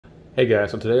Hey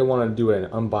guys, so today I want to do an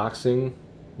unboxing,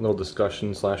 little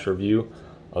discussion slash review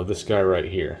of this guy right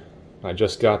here. I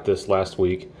just got this last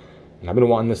week, and I've been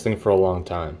wanting this thing for a long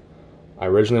time. I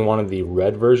originally wanted the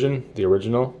red version, the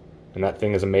original, and that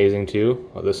thing is amazing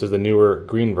too. This is the newer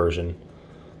green version,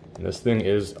 and this thing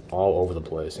is all over the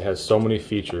place. It has so many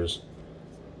features,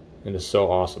 and it's so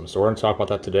awesome. So we're going to talk about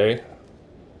that today,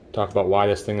 talk about why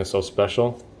this thing is so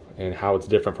special, and how it's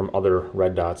different from other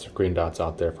red dots or green dots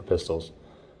out there for pistols.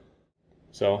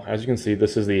 So, as you can see,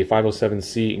 this is the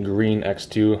 507c Green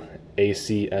X2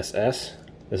 ACSS.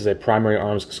 This is a primary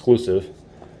arms exclusive.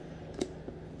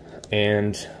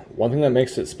 And one thing that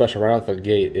makes it special right out the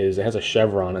gate is it has a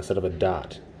chevron instead of a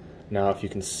dot. Now, if you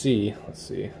can see, let's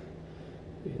see if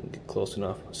we can get close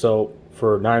enough. So,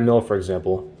 for 9mm, for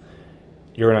example,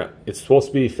 it's supposed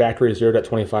to be factory zeroed at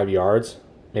 25 yards.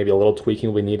 Maybe a little tweaking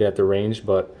will be needed at the range,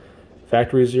 but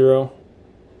factory zero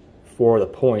for the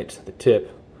point, the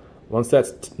tip. Once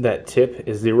that tip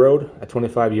is zeroed at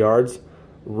 25 yards,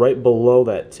 right below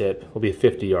that tip will be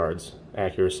 50 yards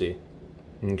accuracy.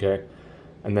 Okay,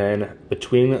 and then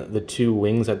between the two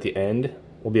wings at the end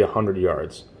will be 100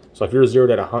 yards. So if you're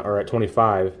zeroed at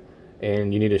 25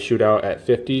 and you need to shoot out at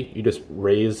 50, you just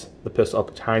raise the pistol up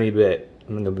a tiny bit,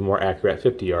 and then it'll be more accurate at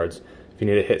 50 yards. If you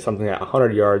need to hit something at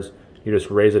 100 yards, you just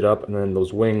raise it up, and then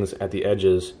those wings at the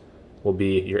edges will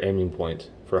be your aiming point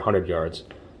for 100 yards.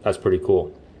 That's pretty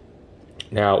cool.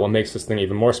 Now, what makes this thing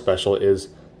even more special is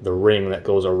the ring that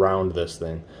goes around this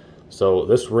thing. So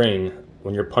this ring,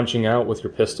 when you're punching out with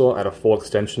your pistol at a full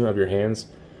extension of your hands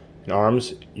and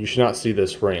arms, you should not see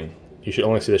this ring. You should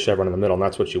only see the chevron in the middle, and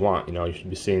that's what you want. You should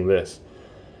be seeing this.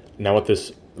 Now, what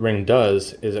this ring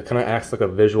does is it kind of acts like a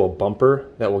visual bumper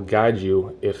that will guide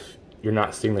you if you're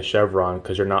not seeing the chevron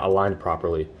because you're not aligned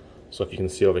properly. So if you can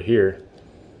see over here,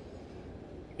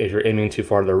 if you're aiming too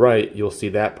far to the right, you'll see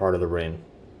that part of the ring.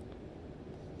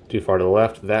 Too far to the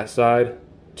left, that side.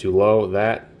 Too low,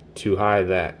 that. Too high,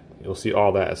 that. You'll see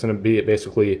all that. It's going to be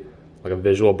basically like a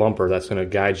visual bumper that's going to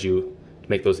guide you to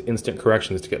make those instant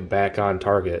corrections to get back on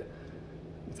target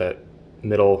with that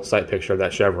middle sight picture of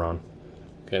that chevron.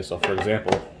 Okay, so for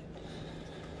example,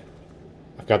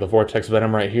 I've got the Vortex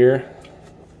Venom right here.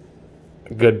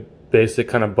 A good basic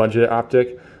kind of budget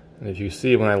optic. And if you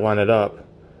see when I line it up,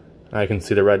 I can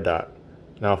see the red dot.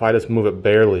 Now if I just move it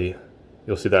barely,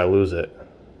 you'll see that I lose it.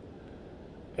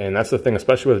 And that's the thing,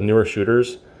 especially with newer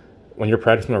shooters, when you're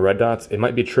practicing the red dots, it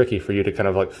might be tricky for you to kind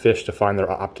of like fish to find their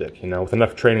optic. With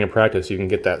enough training and practice, you can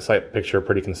get that sight picture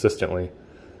pretty consistently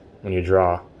when you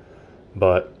draw.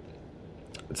 But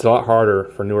it's a lot harder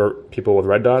for newer people with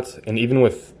red dots, and even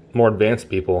with more advanced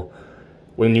people,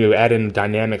 when you add in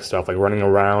dynamic stuff like running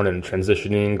around and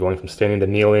transitioning, going from standing to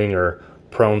kneeling or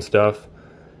prone stuff,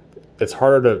 it's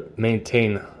harder to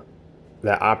maintain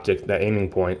that optic, that aiming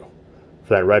point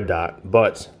for that red dot.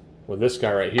 But with this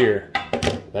guy right here,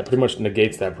 that pretty much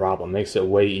negates that problem, makes it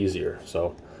way easier.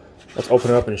 So let's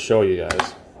open it up and show you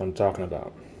guys what I'm talking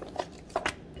about.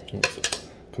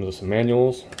 Comes with some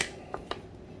manuals,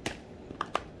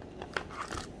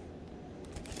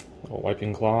 a little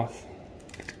wiping cloth,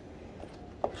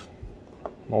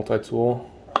 multi-tool,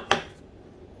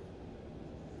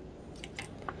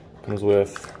 comes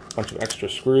with a bunch of extra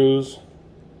screws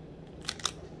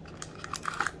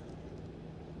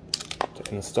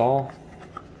to install.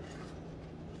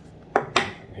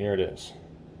 Here it is.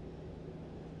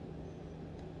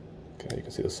 Okay, you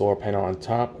can see the solar panel on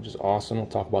top, which is awesome. We'll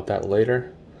talk about that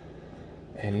later.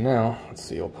 And now, let's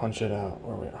see, we'll punch it out.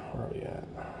 Where are we at?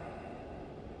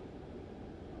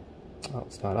 Oh,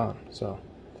 it's not on. So,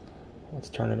 let's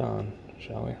turn it on,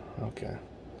 shall we? Okay.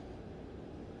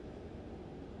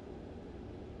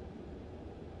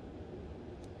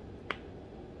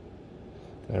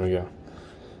 There we go.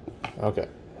 Okay.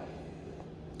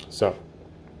 So,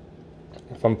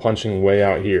 if I'm punching way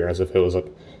out here as if it was a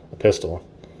pistol,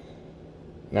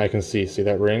 now you can see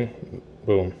that ring?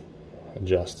 Boom.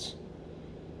 Adjusts.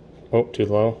 Oh, too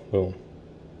low? Boom.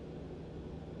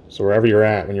 So wherever you're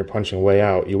at when you're punching way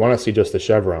out, you want to see just the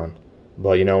chevron.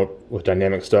 But with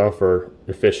dynamic stuff or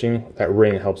you're fishing, that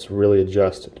ring helps really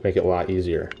adjust to make it a lot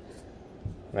easier.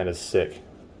 That is sick.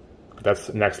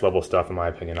 That's next level stuff in my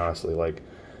opinion, honestly. Like,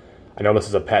 I know this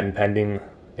is a patent pending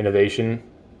innovation,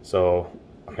 so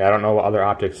I don't know what other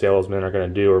optic salesmen are going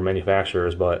to do or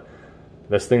manufacturers, but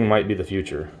this thing might be the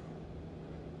future.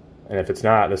 And if it's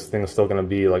not, this thing is still going to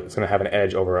be like, it's going to have an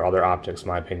edge over other optics in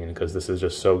my opinion, because this is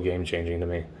just so game changing to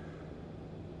me.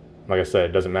 Like I said,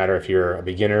 it doesn't matter if you're a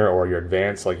beginner or you're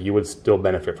advanced, like you would still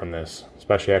benefit from this,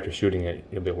 especially after shooting it.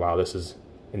 You'll be, wow, this is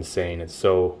insane. It's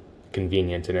so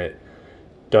convenient, and it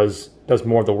does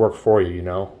more of the work for you,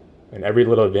 And every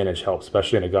little advantage helps,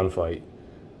 especially in a gunfight.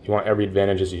 You want every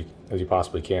advantage as you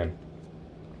possibly can.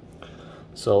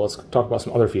 So let's talk about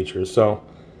some other features. So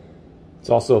it's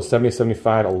also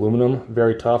 7075 aluminum,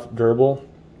 very tough, durable.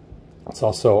 It's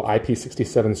also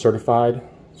IP67 certified,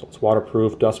 so it's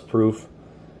waterproof, dustproof,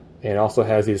 and it also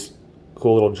has these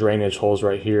cool little drainage holes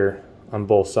right here on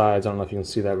both sides. I don't know if you can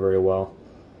see that very well,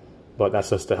 but that's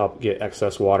just to help get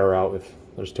excess water out if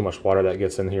there's too much water that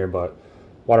gets in here, but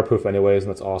waterproof anyways,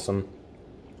 and that's awesome.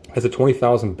 It has a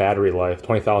 20,000 battery life,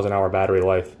 20,000 hour battery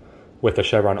life with the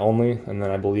chevron only, and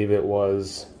then I believe it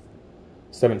was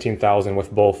 17,000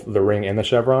 with both the ring and the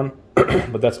chevron,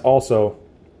 but that's also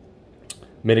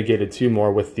mitigated too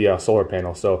more with the solar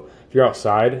panel. So if you're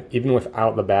outside, even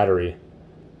without the battery,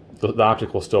 the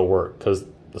optic will still work because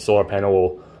the solar panel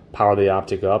will power the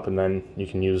optic up, and then you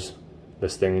can use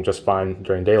this thing just fine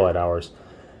during daylight hours.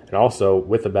 And also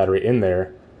with the battery in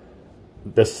there,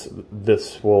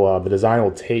 the design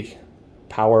will take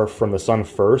power from the sun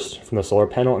first, from the solar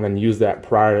panel, and then use that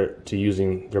prior to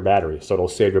using your battery. So it'll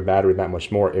save your battery that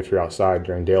much more if you're outside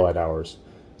during daylight hours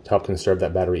to help conserve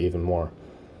that battery even more.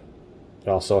 It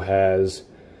also has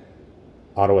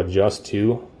auto adjust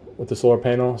too with the solar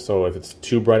panel. So if it's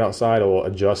too bright outside, it will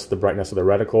adjust the brightness of the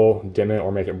reticle, dim it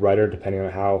or make it brighter depending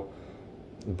on how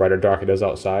bright or dark it is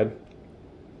outside.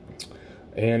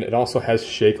 And it also has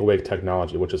shake awake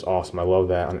technology, which is awesome. I love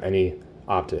that on any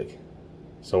optic.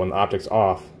 So when the optic's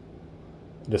off,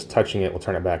 just touching it will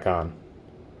turn it back on.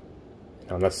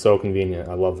 And that's so convenient.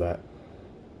 I love that.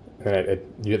 And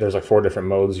there's like 4 different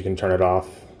modes you can turn it off.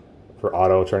 For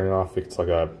auto, turning it off, it's like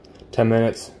a 10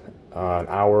 minutes, an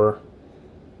hour,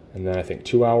 and then I think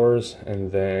 2 hours,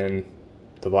 and then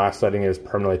the last setting is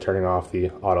permanently turning off the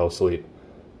auto sleep.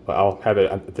 But I'll have it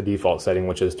at the default setting,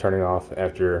 which is turning off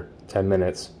after 10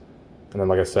 minutes. And then,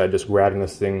 like I said, just grabbing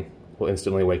this thing will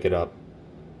instantly wake it up.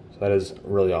 So that is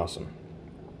really awesome.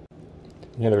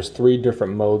 Yeah, there's 3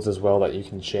 different modes as well that you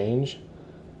can change.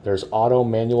 There's auto,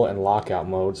 manual, and lockout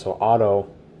mode. So auto,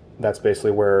 that's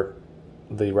basically where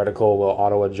the reticle will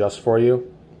auto adjust for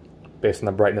you based on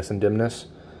the brightness and dimness.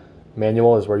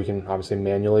 Manual is where you can obviously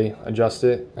manually adjust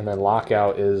it, and then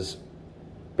lockout is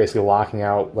basically locking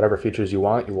out whatever features you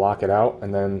want. You lock it out,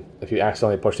 and then if you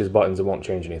accidentally push these buttons, it won't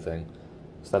change anything.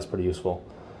 So that's pretty useful.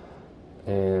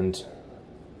 And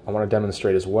I want to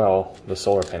demonstrate as well the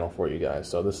solar panel for you guys.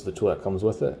 So this is the tool that comes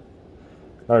with it.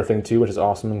 Another thing too, which is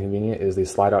awesome and convenient, is the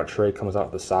slide out tray comes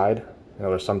out the side. You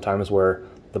know, there's some times where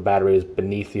the battery is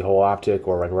beneath the whole optic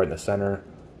or like right in the center.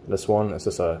 This one, it's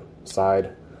just a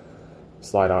side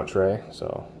slide out tray.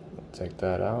 So take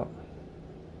that out.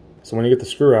 So when you get the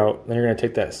screw out, then you're going to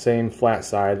take that same flat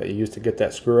side that you used to get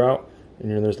that screw out, and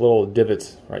there's little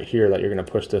divots right here that you're going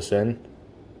to push this in,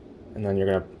 and then you're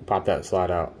going to pop that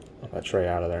slide out, that tray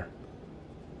out of there.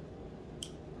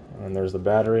 And there's the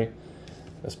battery.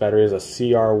 This battery is a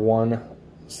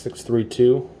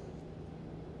CR1632.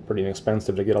 Pretty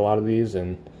inexpensive to get a lot of these,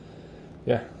 and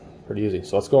yeah, pretty easy.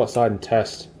 So let's go outside and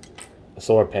test the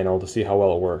solar panel to see how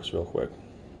well it works real quick. All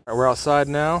right, we're outside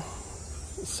now.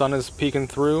 The sun is peeking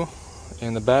through,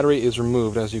 and the battery is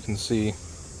removed, as you can see.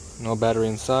 No battery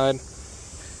inside,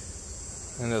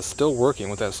 and it's still working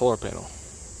with that solar panel.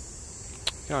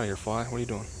 Get out of here, fly. What are you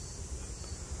doing?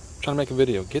 I'm trying to make a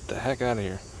video. Get the heck out of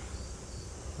here.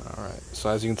 Alright,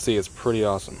 so as you can see, it's pretty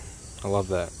awesome. I love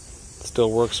that. It still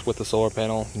works with the solar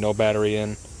panel, no battery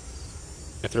in.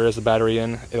 If there is a battery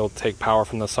in, it'll take power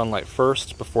from the sunlight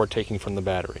first before taking from the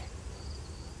battery.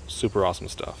 Super awesome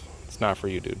stuff. It's not for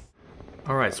you, dude.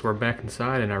 Alright, so we're back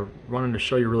inside, and I wanted to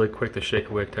show you really quick the shake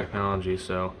awake technology.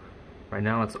 So right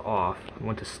now it's off. I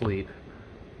went to sleep,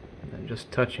 and then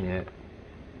just touching it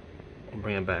will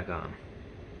bring it back on.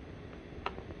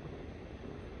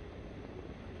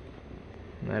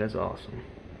 And that is awesome.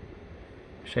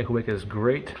 Shake awake is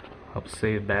great, helps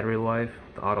save battery life,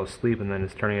 the auto sleep, and then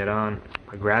it's turning it on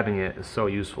by grabbing it is so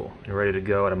useful. You're ready to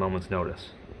go at a moment's notice.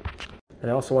 And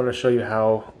I also wanted to show you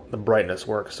how the brightness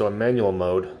works. So in manual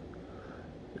mode,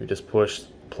 you just push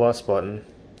plus button,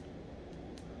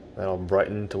 that'll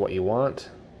brighten to what you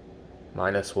want.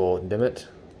 Minus will dim it.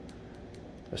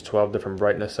 There's 12 different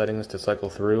brightness settings to cycle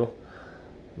through.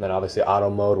 And then obviously auto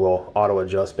mode will auto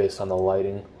adjust based on the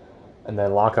lighting. And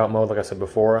then lockout mode, like I said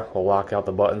before, will lock out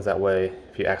the buttons. That way,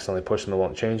 if you accidentally push them, it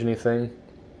won't change anything.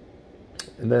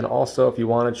 And then also, if you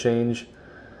want to change,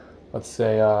 let's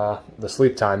say, the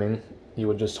sleep timing, you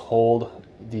would just hold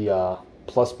the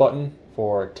plus button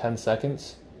for 10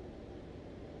 seconds.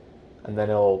 And then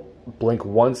it'll blink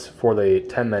once for the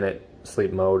 10-minute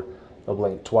sleep mode. It'll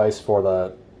blink twice for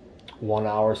the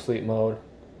 1-hour sleep mode.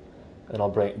 and I'll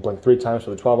blink 3 times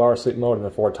for the 12-hour sleep mode and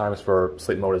then 4 times for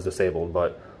sleep mode is disabled.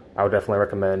 But I would definitely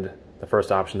recommend the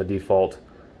first option, the default,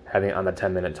 having it on the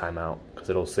 10-minute timeout, because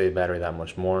it'll save battery that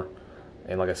much more.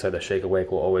 And like I said, the shake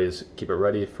awake will always keep it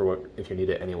ready for if you need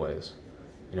it anyways.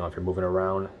 You know, if you're moving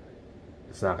around,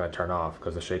 it's not going to turn off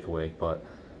because of shake awake, but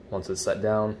once it's set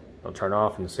down, it'll turn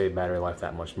off and save battery life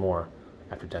that much more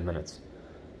after 10 minutes.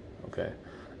 Okay,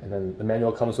 and then the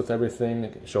manual comes with everything.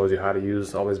 It shows you how to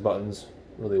use all these buttons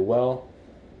really well.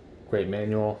 Great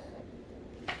manual.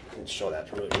 Let's show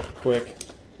that really quick.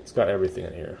 It's got everything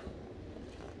in here.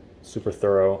 Super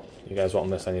thorough. You guys won't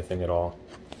miss anything at all.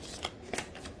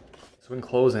 So in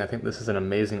closing, I think this is an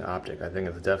amazing Optic. I think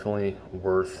it's definitely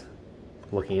worth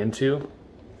looking into.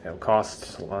 It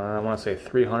costs, I want to say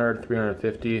 $300,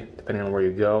 $350, depending on where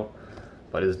you go,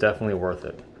 but it's definitely worth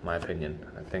it, in my opinion.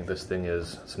 I think this thing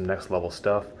is some next level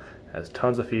stuff. It has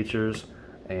tons of features,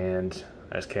 and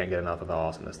I just can't get enough of how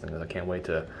awesome this thing is. I can't wait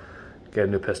to get a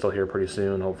new pistol here pretty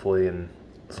soon, hopefully, and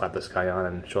slap this guy on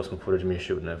and show some footage of me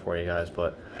shooting it for you guys.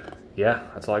 But yeah,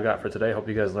 that's all I got for today. Hope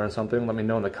you guys learned something. Let me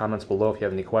know in the comments below if you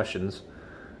have any questions,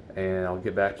 and I'll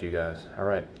get back to you guys. All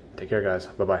right, take care, guys.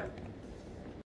 Bye-bye.